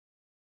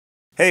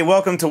Hey,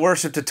 welcome to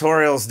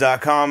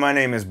worshiptutorials.com. My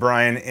name is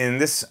Brian. In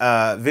this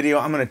video,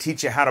 I'm going to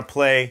teach you how to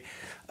play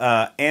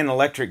an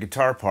electric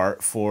guitar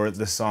part for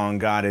the song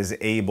God is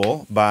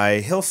Able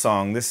by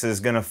Hillsong. This is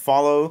going to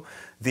follow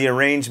the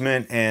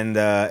arrangement and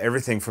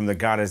everything from the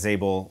God is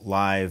Able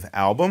live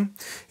album.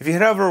 If you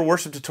head over to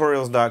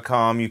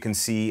worshiptutorials.com, you can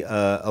see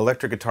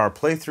electric guitar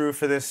playthrough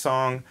for this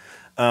song.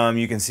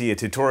 You can see a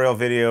tutorial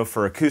video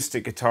for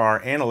acoustic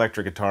guitar and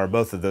electric guitar,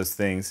 both of those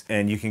things.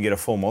 And you can get a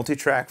full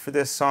multi-track for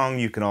this song.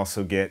 You can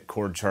also get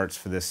chord charts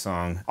for this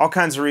song. All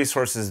kinds of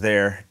resources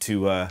there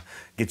to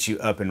get you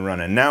up and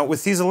running. Now,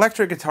 with these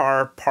electric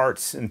guitar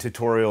parts and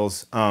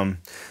tutorials,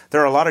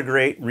 there are a lot of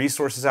great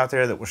resources out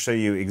there that will show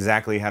you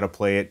exactly how to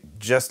play it,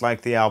 just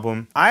like the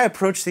album. I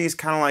approach these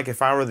kind of like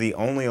if I were the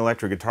only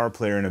electric guitar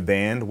player in a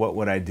band, what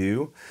would I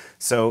do?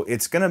 So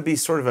it's going to be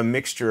sort of a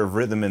mixture of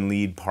rhythm and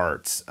lead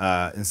parts.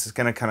 It's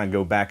going to kind of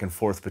go back and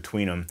forth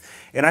between them.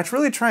 And I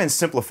really try and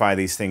simplify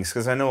these things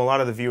because I know a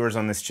lot of the viewers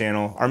on this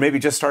channel are maybe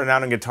just starting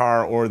out on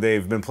guitar, or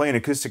they've been playing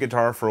acoustic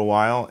guitar for a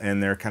while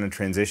and they're kind of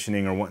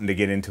transitioning or wanting to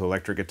get into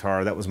electric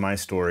guitar. That was my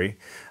story.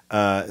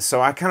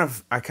 So I kind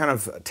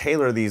of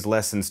tailor these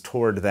lessons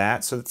toward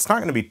that. So it's not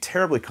going to be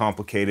terribly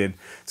complicated.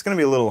 It's going to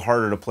be a little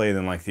harder to play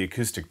than like the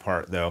acoustic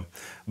part though.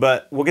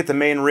 But we'll get the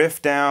main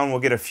riff down. We'll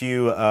get a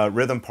few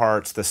rhythm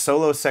parts, the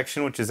solo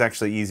section, which is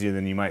actually easier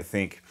than you might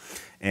think.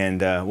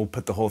 And we'll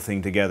put the whole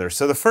thing together.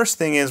 So the first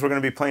thing is we're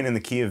going to be playing in the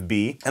key of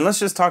B. And let's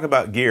just talk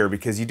about gear,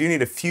 because you do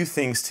need a few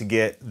things to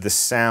get the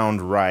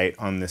sound right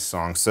on this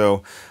song.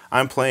 So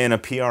I'm playing a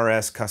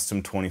PRS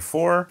Custom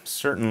 24.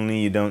 Certainly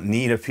you don't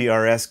need a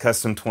PRS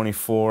Custom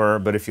 24,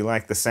 but if you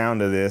like the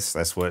sound of this,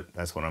 that's what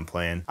I'm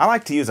playing. I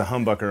like to use a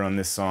humbucker on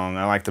this song.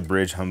 I like the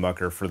bridge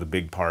humbucker for the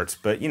big parts,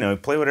 but you know,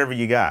 play whatever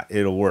you got,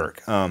 it'll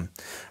work.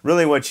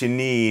 Really what you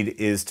need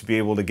is to be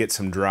able to get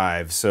some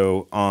drive.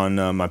 So on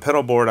my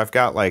pedal board, I've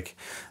got like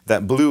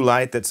that blue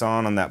light that's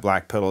on that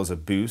black pedal is a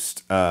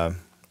boost,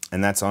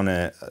 and that's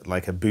on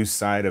like a boost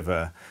side of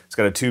it's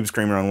got a tube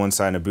screamer on one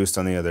side and a boost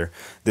on the other.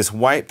 This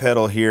white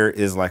pedal here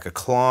is like a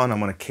claw, and I'm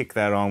going to kick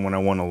that on when I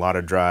want a lot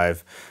of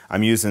drive.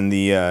 I'm using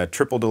the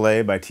triple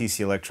delay by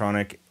TC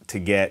Electronic to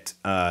get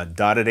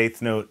dotted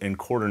eighth note and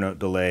quarter note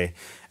delay,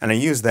 and I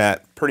use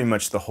that pretty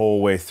much the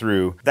whole way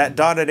through. That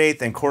dotted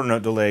eighth and quarter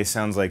note delay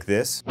sounds like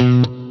this.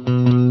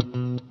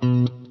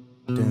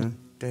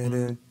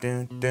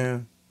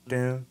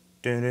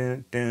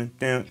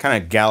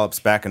 Kind of gallops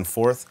back and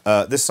forth.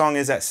 This song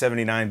is at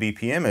 79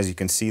 BPM, as you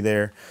can see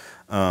there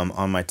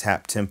on my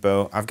tap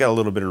tempo. I've got a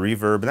little bit of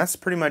reverb, and that's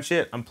pretty much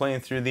it. I'm playing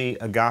through the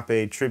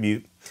Agape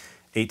Tribute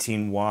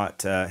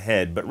 18-watt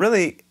head. But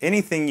really,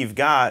 anything you've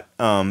got,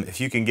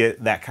 if you can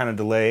get that kind of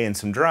delay and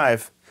some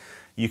drive,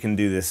 you can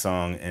do this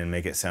song and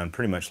make it sound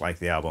pretty much like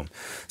the album.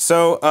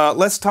 So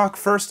let's talk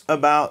first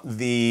about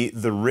the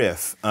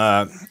riff.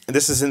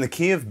 This is in the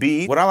key of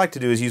B. What I like to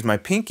do is use my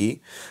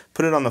pinky,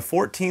 put it on the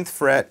 14th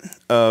fret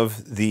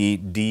of the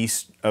B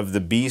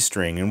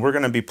string, and we're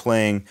going to be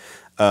playing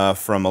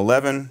from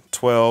 11,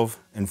 12,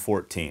 and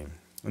 14.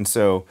 And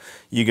so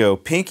you go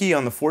pinky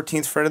on the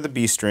 14th fret of the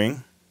B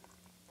string,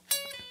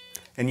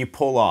 and you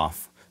pull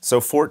off. So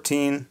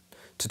 14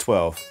 to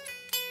 12.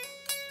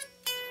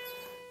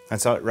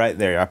 That's it right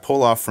there. I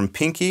pull off from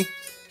pinky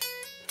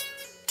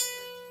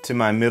to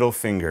my middle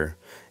finger.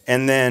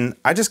 And then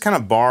I just kind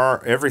of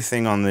bar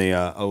everything on the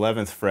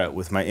 11th fret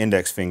with my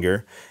index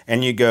finger.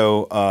 And you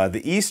go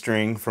the E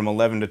string from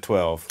 11 to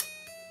 12.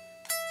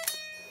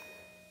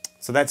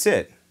 So that's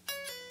it.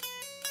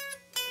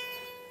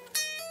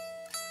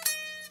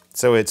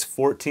 So it's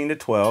 14 to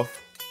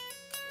 12.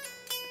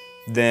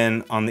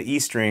 Then on the E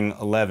string,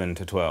 11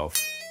 to 12.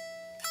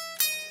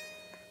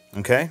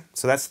 Okay,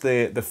 so that's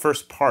the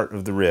first part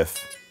of the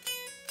riff.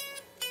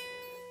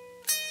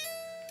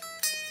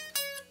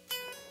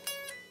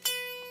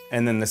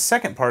 And then the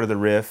second part of the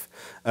riff,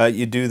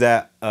 you do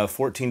that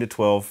 14 to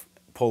 12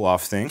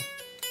 pull-off thing.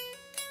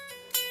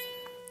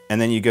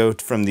 And then you go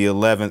from the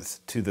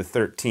 11th to the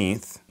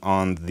 13th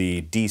on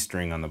the D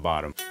string on the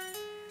bottom.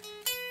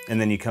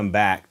 And then you come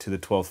back to the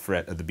 12th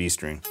fret of the B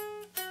string.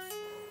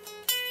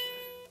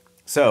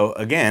 So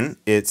again,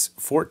 it's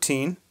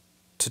 14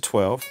 to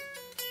 12.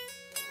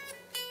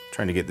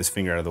 Trying to get this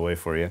finger out of the way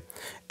for you.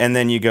 And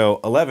then you go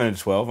 11 to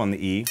 12 on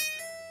the E.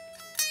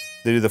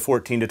 They do the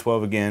 14 to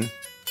 12 again.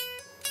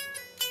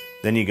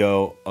 Then you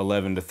go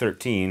 11 to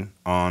 13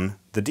 on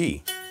the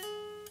D.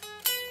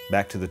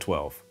 Back to the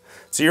 12.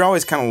 So you're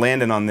always kind of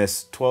landing on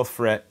this 12th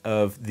fret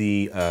of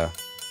the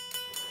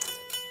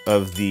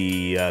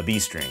B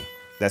string.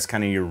 That's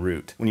kind of your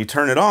root. When you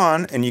turn it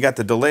on and you got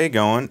the delay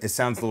going, it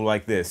sounds a little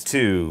like this.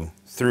 2,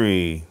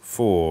 3,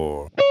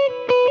 4.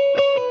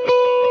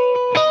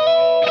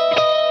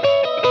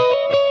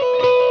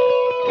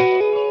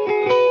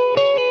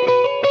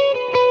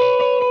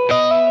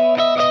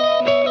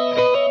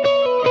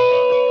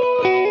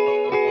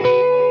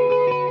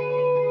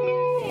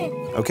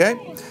 Okay,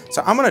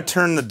 so I'm going to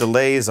turn the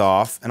delays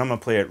off, and I'm going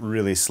to play it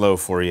really slow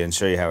for you and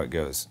show you how it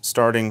goes,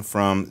 starting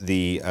from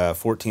the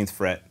 14th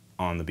fret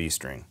on the B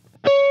string.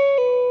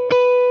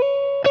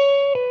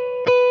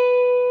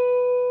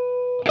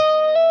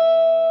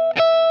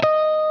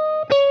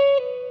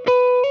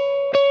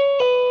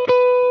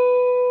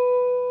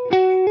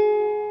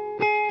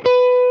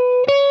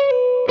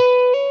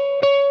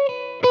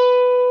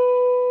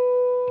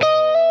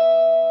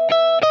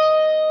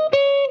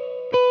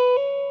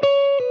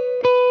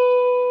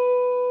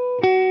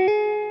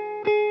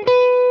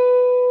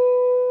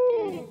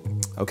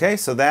 Okay,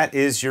 so that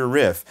is your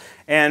riff.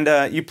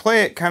 And you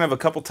play it kind of a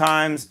couple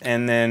times,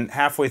 and then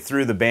halfway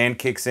through the band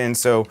kicks in,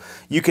 so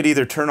you could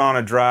either turn on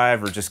a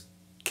drive or just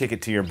kick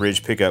it to your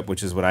bridge pickup,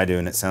 which is what I do,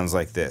 and it sounds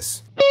like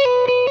this.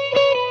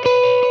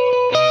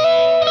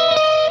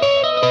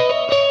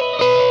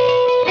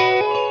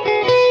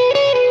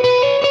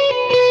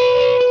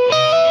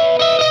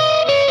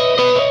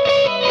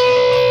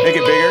 Make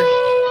it bigger.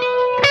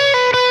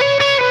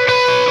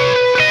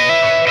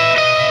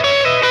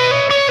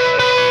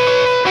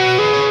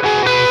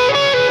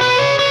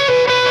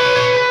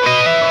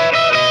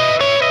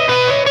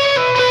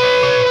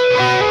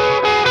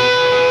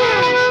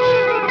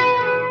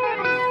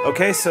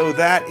 Okay, so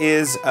that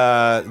is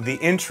the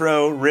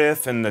intro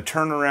riff and the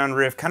turnaround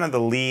riff, kind of the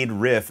lead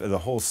riff of the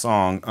whole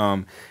song.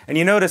 And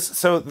you notice,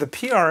 so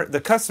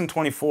the Custom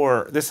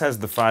 24, this has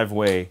the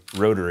 5-way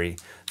rotary.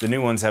 The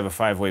new ones have a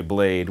 5-way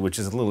blade, which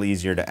is a little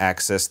easier to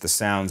access the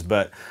sounds.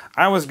 But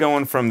I was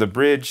going from the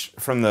bridge,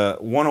 from the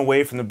one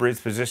away from the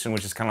bridge position,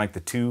 which is kind of like the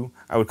 2,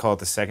 I would call it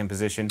the second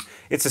position.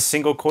 It's a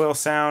single coil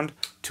sound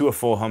to a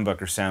full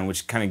humbucker sound,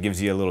 which kind of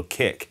gives you a little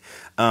kick.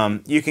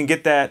 You can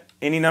get that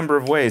any number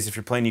of ways. If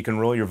you're playing, you can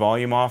roll your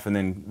volume off and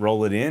then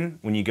roll it in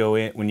when you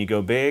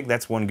go big.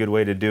 That's one good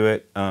way to do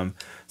it.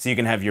 So you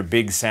can have your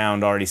big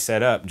sound already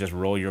set up, just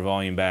roll your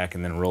volume back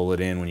and then roll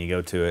it in when you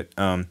go to it.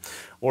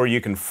 Or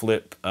you can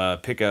flip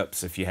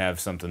pickups if you have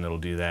something that'll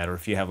do that. Or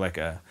if you have like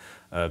a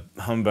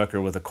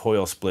humbucker with a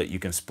coil split, you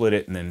can split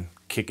it and then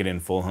kick it in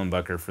full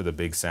humbucker for the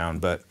big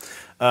sound. But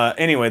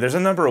anyway, there's a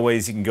number of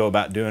ways you can go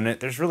about doing it.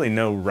 There's really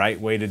no right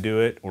way to do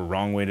it or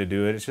wrong way to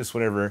do it. It's just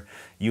whatever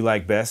you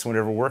like best,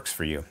 whatever works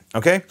for you.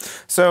 Okay,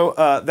 so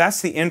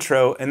that's the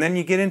intro, and then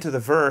you get into the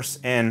verse,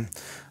 and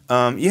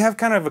you have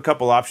kind of a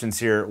couple options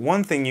here.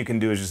 One thing you can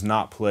do is just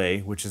not play,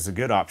 which is a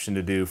good option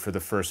to do for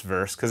the first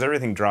verse because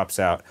everything drops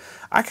out.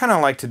 I kind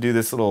of like to do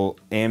this little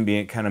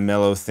ambient kind of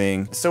mellow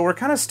thing. So we're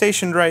kind of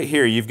stationed right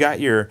here. You've got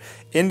your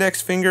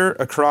index finger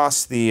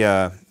across the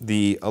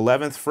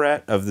 11th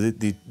fret of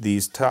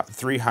these top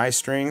 3 high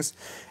strings,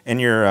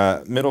 and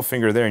your middle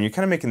finger there, and you're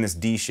kind of making this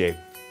D shape,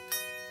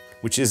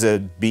 which is a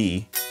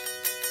B.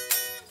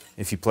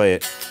 If you play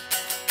it,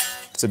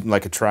 it's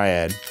like a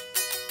triad.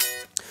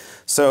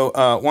 So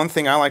one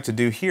thing I like to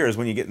do here is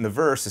when you get in the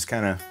verse is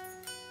kind of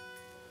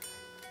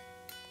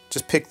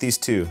just pick these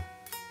 2.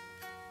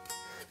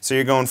 So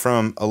you're going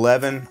from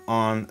 11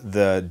 on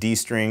the D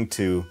string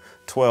to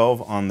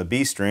 12 on the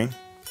B string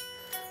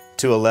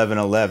to 11,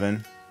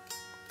 11,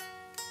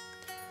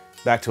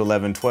 back to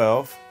 11,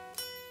 12,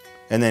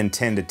 and then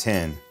 10 to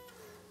 10.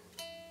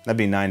 That'd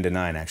be 9 to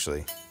 9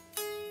 actually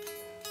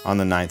on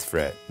the 9th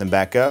fret. Then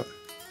back up.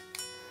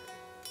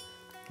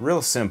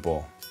 Real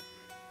simple.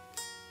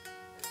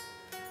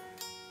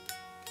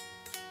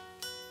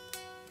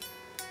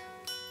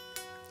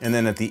 And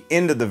then at the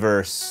end of the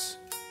verse,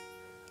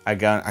 I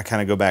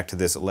kind of go back to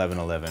this 11,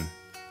 11.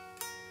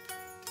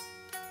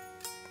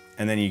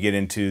 And then you get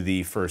into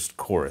the first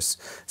chorus.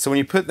 So when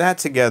you put that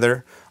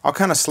together, I'll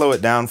kind of slow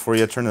it down for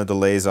you, turn the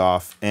delays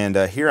off. And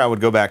here I would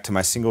go back to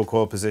my single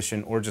coil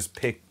position or just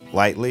pick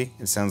lightly.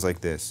 It sounds like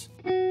this.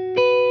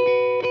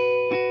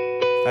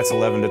 That's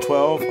 11 to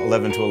 12,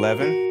 11 to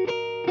 11,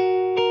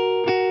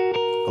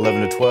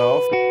 11 to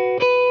 12,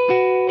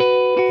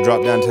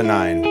 drop down to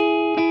 9.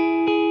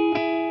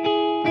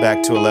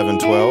 Back to 11,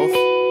 12,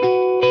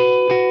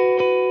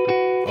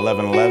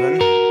 11,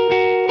 11,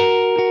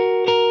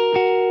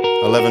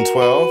 11,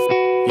 12.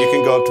 You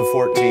can go up to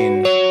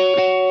 14,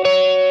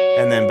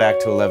 and then back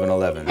to 11,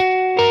 11.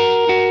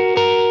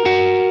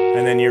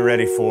 And then you're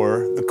ready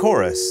for the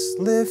chorus.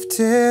 Lift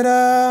it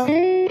up.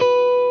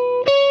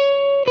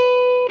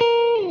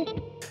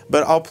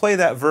 But I'll play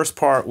that verse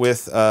part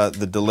with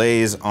the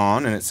delays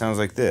on, and it sounds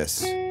like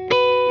this.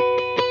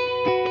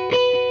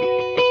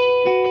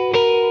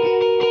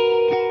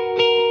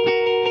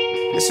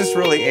 It's just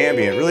really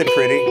ambient, really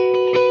pretty.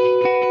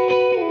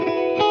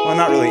 Well,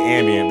 not really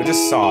ambient, but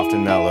just soft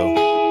and mellow.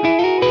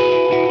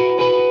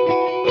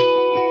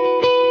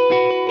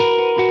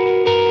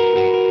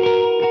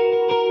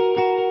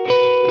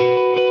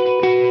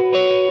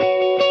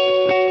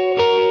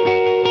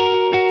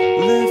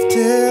 Lift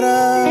it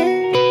up.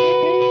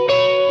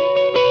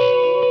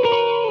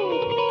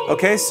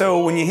 Okay,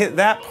 so when you hit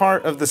that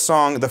part of the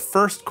song, the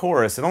first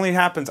chorus, it only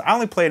happens, I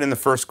only play it in the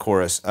first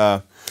chorus.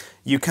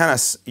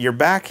 You're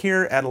back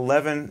here at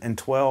 11 and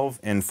 12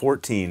 and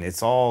 14.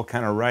 It's all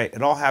kind of right.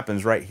 It all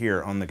happens right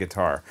here on the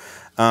guitar.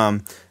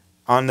 On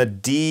the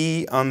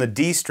D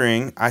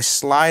string, I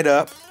slide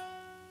up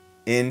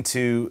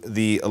into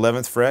the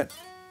 11th fret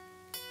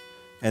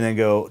and then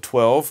go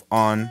 12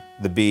 on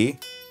the B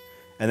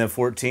and then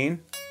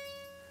 14,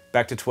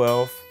 back to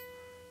 12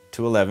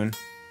 to 11,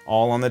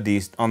 all on the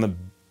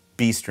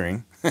B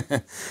string.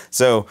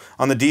 So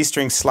on the D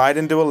string, slide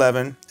into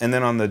 11, and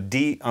then on the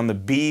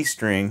B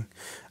string,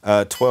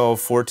 12,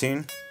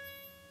 14,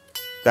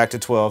 back to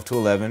 12 to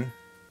 11,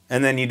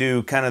 and then you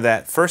do kind of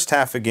that first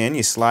half again.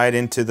 You slide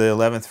into the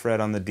 11th fret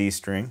on the D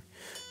string,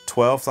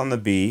 12th on the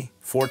B,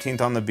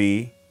 14th on the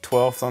B,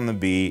 12th on the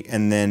B,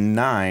 and then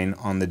 9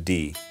 on the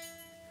D.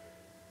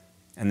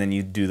 and then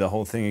you do the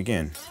whole thing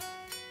again.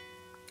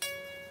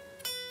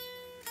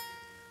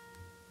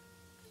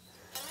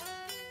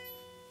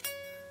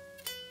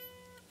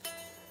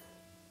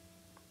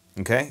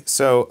 Okay,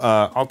 so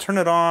I'll turn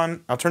it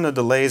on, I'll turn the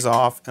delays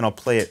off, and I'll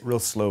play it real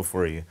slow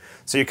for you.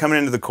 So you're coming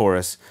into the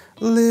chorus.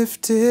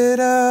 Lift it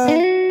up.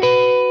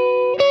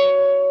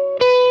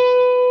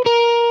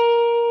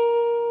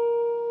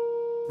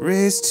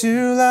 Raised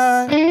to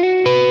life.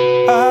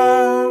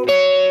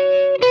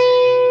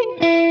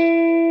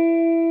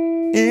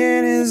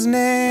 In His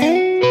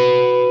name.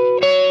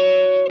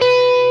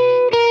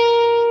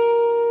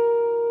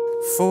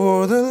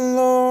 For the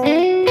Lord.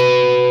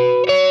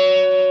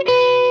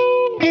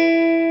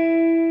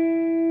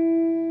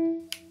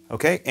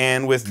 Okay,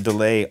 and with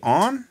delay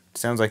on,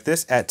 sounds like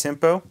this at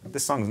tempo.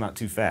 This song's not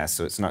too fast,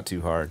 so it's not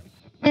too hard.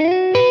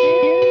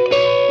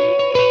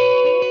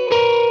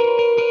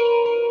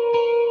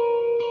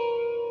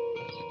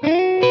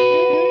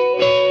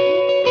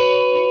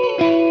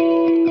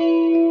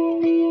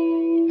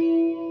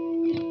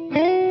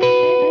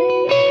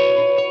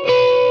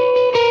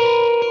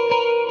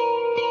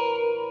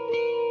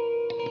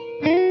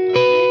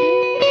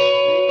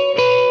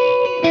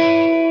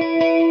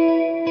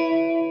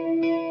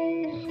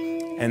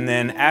 And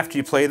then after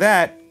you play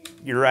that,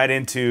 you're right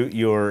into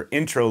your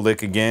intro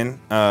lick again.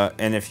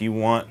 And if you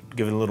want,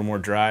 give it a little more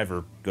drive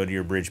or go to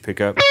your bridge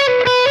pickup.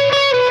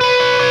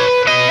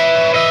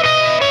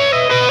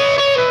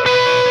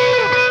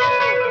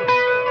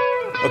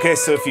 Okay,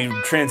 so if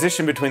you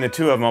transition between the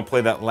two of them, I'll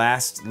play that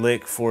last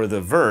lick for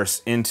the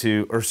verse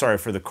into, or sorry,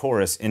 for the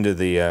chorus into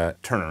the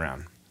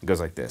turnaround. It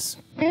goes like this.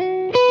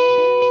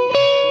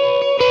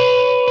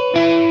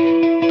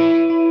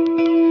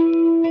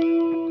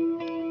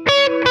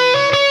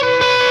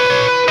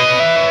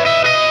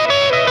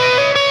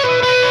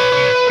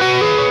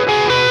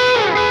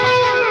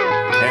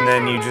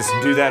 And you just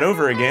do that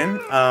over again,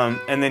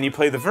 and then you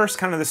play the verse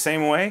kind of the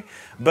same way.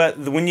 But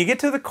when you get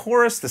to the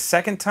chorus the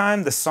second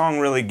time, the song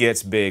really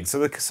gets big. So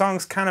the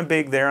song's kind of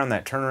big there on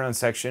that turnaround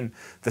section.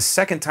 The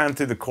second time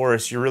through the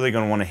chorus, you're really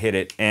going to want to hit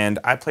it. And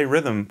I play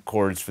rhythm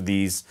chords for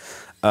these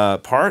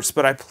parts,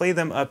 but I play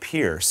them up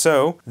here.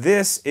 So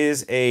this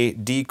is a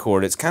D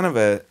chord. It's kind of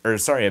a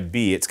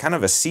B. It's kind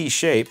of a C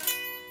shape,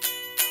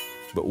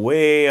 but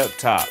way up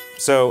top.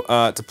 So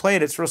to play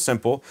it, it's real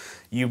simple.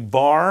 You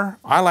bar,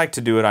 I like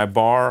to do it, I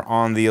bar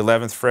on the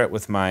 11th fret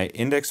with my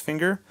index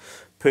finger,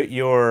 put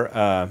your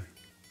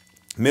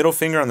middle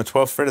finger on the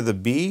 12th fret of the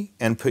B,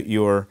 and put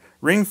your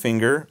ring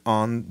finger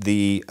on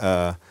the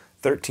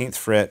 13th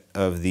fret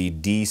of the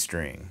D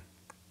string.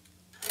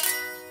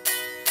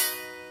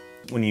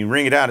 When you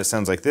ring it out, it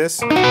sounds like this.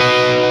 So you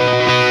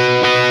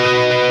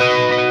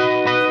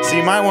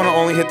might want to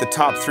only hit the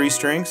top 3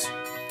 strings.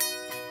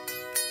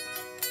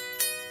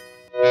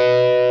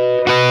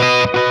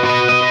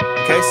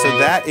 Okay, so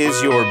that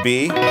is your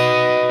B.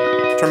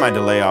 Turn my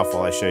delay off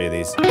while I show you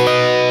these.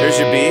 There's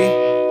your B.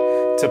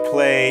 To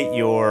play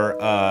your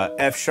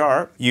F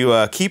sharp, you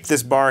keep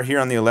this bar here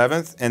on the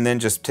 11th, and then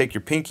just take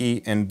your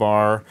pinky and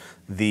bar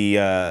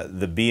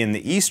the B and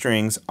the E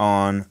strings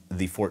on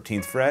the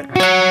 14th fret.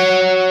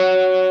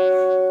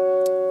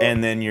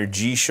 And then your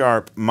G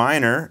sharp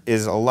minor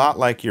is a lot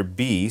like your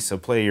B, so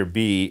play your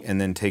B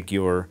and then take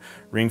your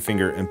ring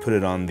finger and put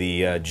it on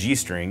the G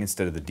string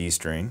instead of the D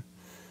string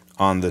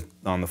on the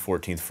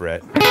 14th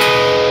fret.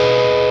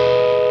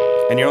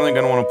 And you're only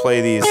going to want to play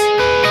these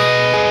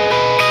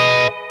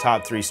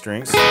top 3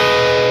 strings.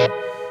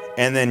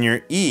 And then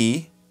your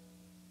E,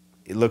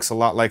 it looks a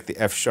lot like the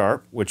F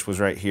sharp, which was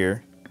right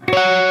here,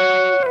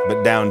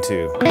 but down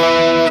 2.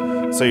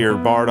 So you're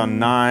barred on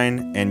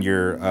 9, and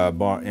you're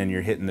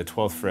hitting the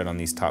 12th fret on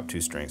these top 2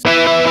 strings.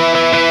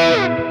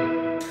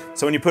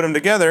 So when you put them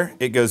together,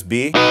 it goes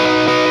B to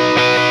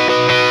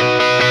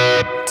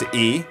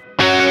E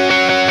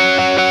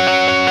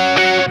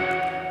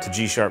to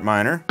G sharp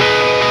minor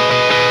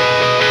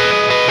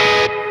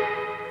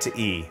to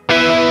E.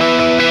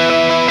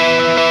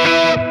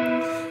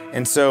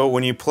 And so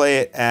when you play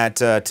it at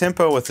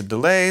tempo with the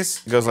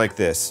delays, it goes like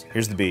this.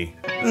 Here's the B.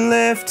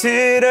 Lift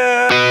it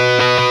up.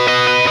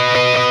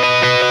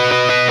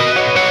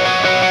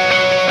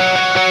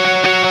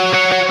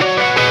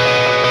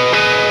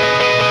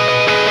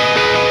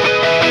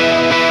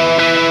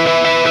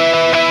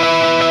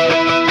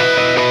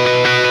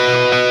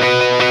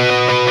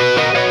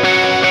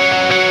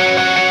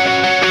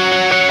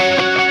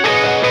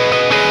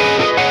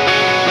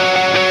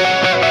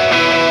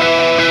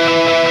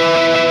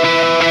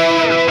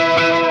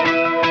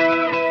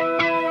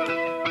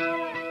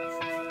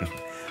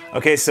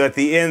 Okay, so at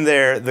the end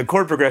there, the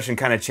chord progression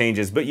kind of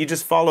changes, but you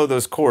just follow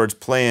those chords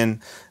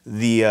playing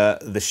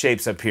the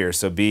shapes up here.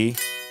 So B,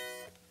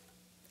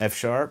 F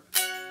sharp,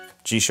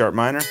 G sharp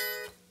minor,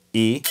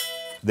 E,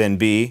 then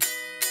B,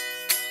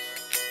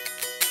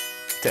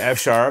 to F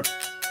sharp,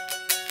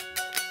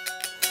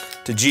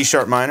 to G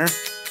sharp minor,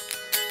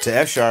 to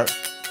F sharp,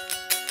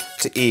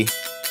 to E,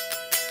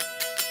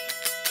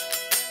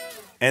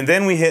 And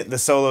then we hit the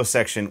solo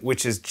section,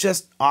 which is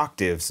just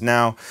octaves.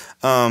 Now,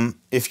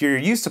 if you're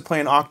used to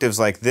playing octaves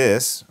like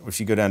this, or if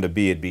you go down to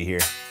B, it'd be here.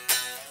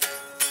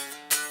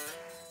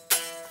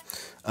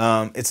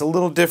 It's a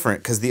little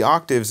different because the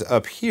octave's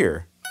up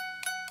here.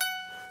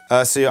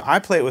 So I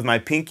play it with my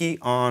pinky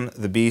on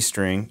the B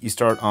string. You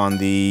start on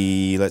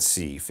the, let's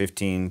see,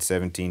 15,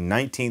 17,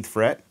 19th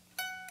fret.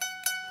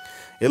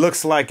 It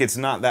looks like it's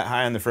not that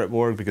high on the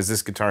fretboard because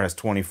this guitar has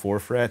 24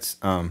 frets.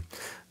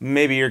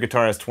 Maybe your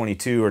guitar has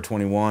 22 or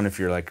 21 if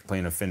you're like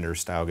playing a Fender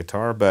style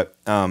guitar, but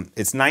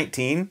it's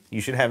 19.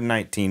 You should have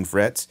 19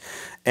 frets.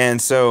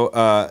 And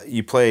so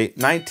you play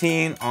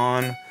 19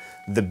 on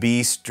the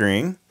B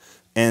string,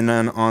 and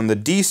then on the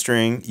D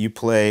string, you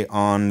play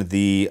on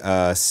the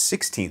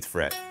 16th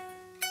fret.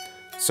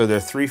 So they're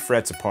 3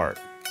 frets apart,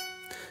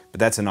 but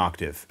that's an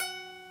octave.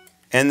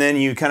 And then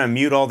you kind of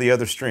mute all the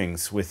other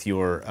strings with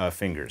your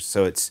fingers.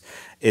 So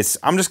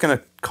I'm just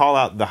gonna call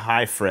out the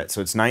high fret.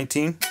 So it's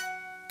 19,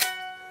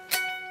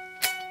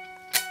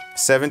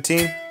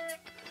 17,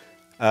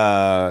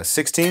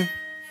 16,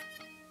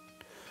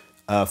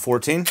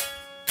 14,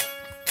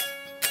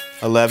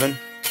 11,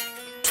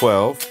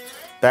 12,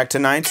 back to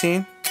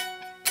 19,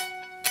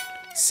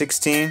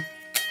 16,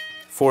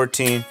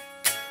 14,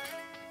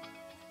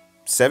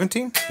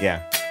 17?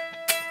 Yeah.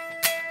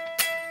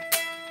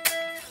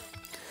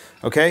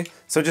 Okay,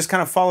 so it just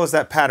kind of follows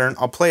that pattern.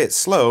 I'll play it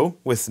slow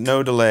with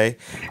no delay.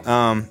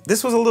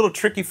 This was a little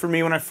tricky for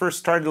me when I first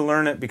started to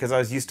learn it because I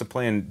was used to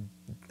playing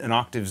an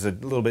octaves a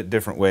little bit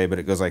different way, but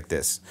it goes like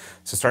this.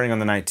 So starting on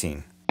the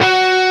 19.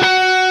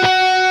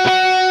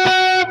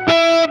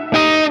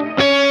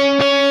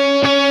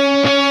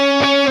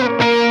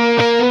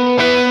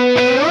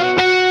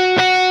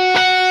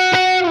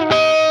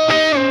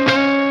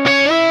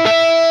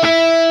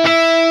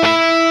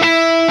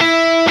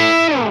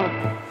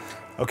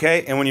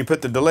 Okay, and when you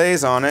put the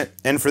delays on it,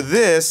 and for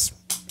this,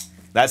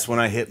 that's when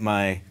I hit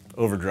my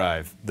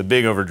overdrive, the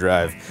big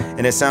overdrive.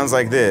 And it sounds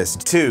like this.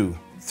 2,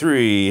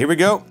 3, here we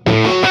go.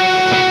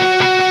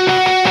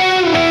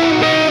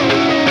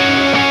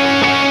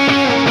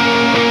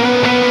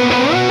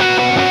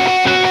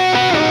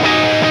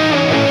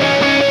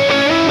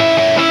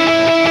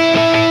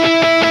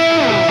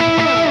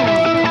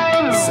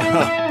 So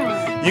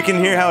you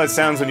can hear how it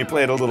sounds when you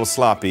play it a little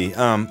sloppy.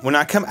 When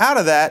I come out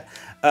of that,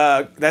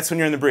 that's when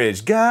you're in the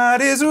bridge. God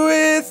is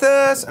with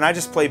us. And I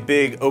just play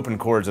big open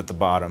chords at the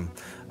bottom.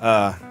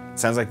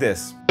 Sounds like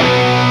this.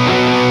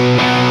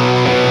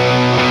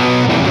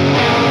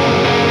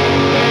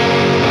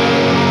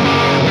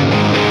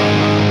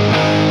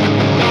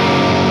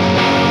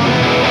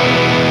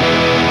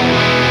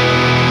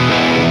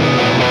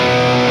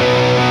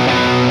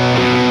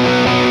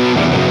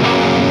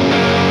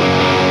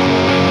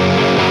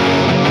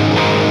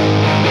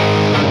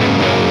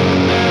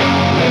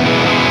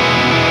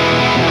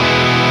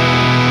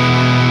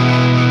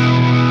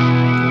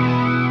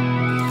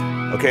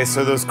 Okay,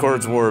 so those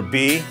chords were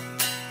B, and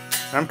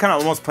I'm kind of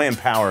almost playing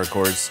power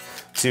chords,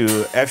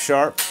 to F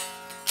sharp,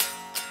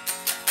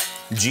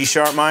 G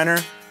sharp minor,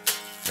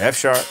 F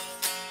sharp,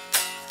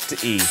 to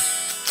E.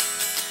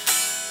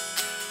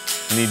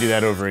 And you do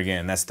that over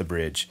again, that's the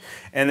bridge.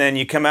 And then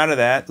you come out of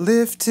that,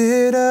 lift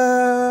it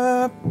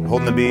up,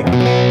 holding the B.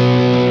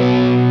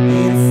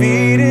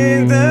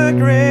 Defeated the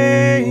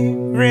grave,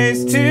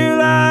 raised to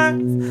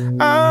life,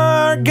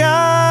 our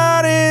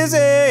God is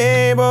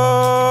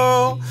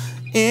able.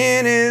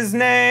 In his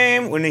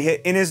name, when you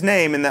hit in his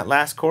name in that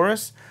last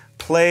chorus,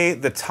 play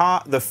the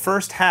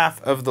first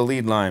half of the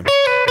lead line.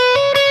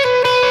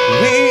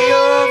 We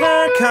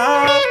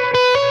overcome.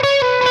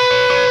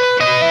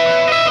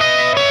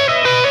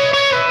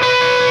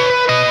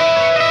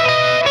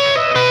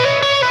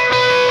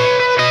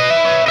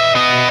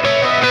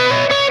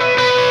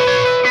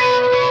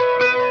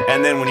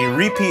 And then when you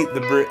repeat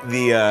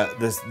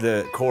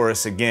the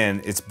chorus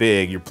again, it's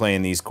big. You're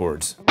playing these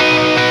chords.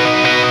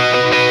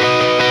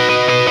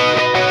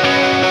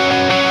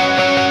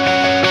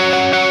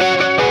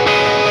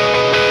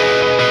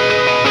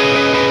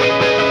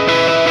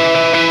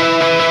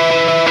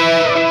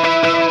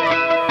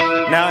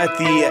 Now at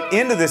the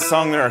end of this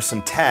song there are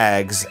some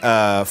tags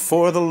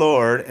for the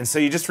Lord, and so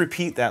you just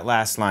repeat that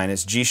last line.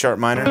 It's G sharp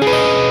minor,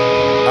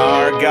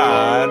 our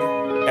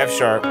God, F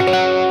sharp,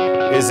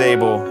 is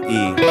able,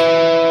 E.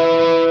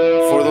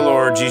 For the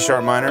Lord, G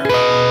sharp minor,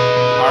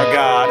 our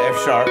God,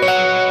 F sharp,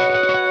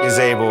 is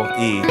able,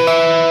 E.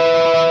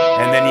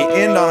 And then you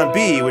end on a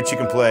B, which you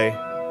can play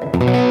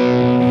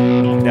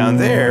down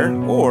there,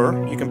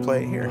 or you can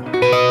play it here.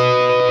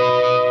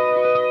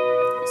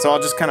 So I'll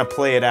just kind of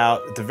play it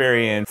out at the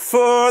very end.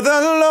 For the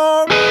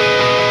Lord.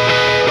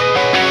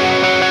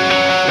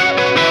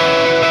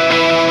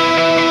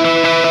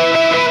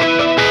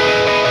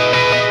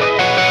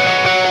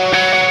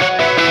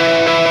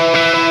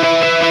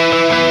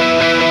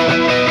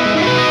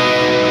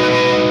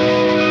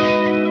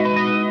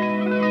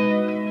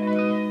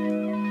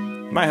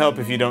 Might help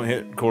if you don't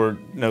hit chord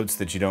notes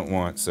that you don't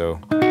want, so.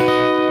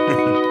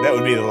 That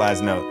would be the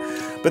last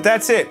note. But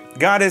that's it.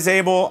 God is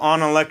Able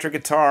on electric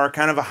guitar,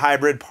 kind of a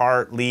hybrid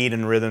part, lead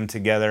and rhythm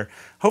together.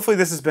 Hopefully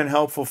this has been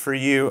helpful for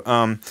you.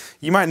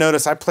 You might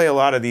notice I play a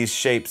lot of these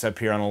shapes up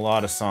here on a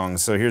lot of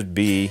songs. So here's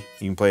B,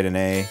 you can play it in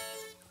A,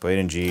 play it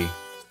in G.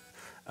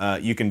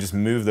 You can just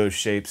move those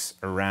shapes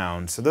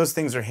around. So those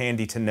things are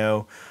handy to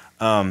know.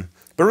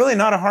 But really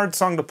not a hard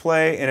song to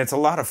play, and it's a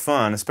lot of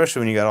fun, especially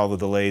when you got all the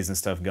delays and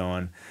stuff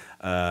going.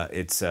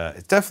 It's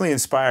definitely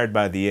inspired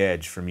by The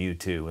Edge from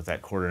U2 with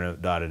that quarter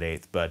note dotted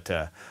eighth. But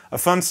a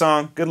fun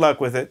song. Good luck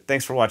with it.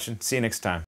 Thanks for watching. See you next time.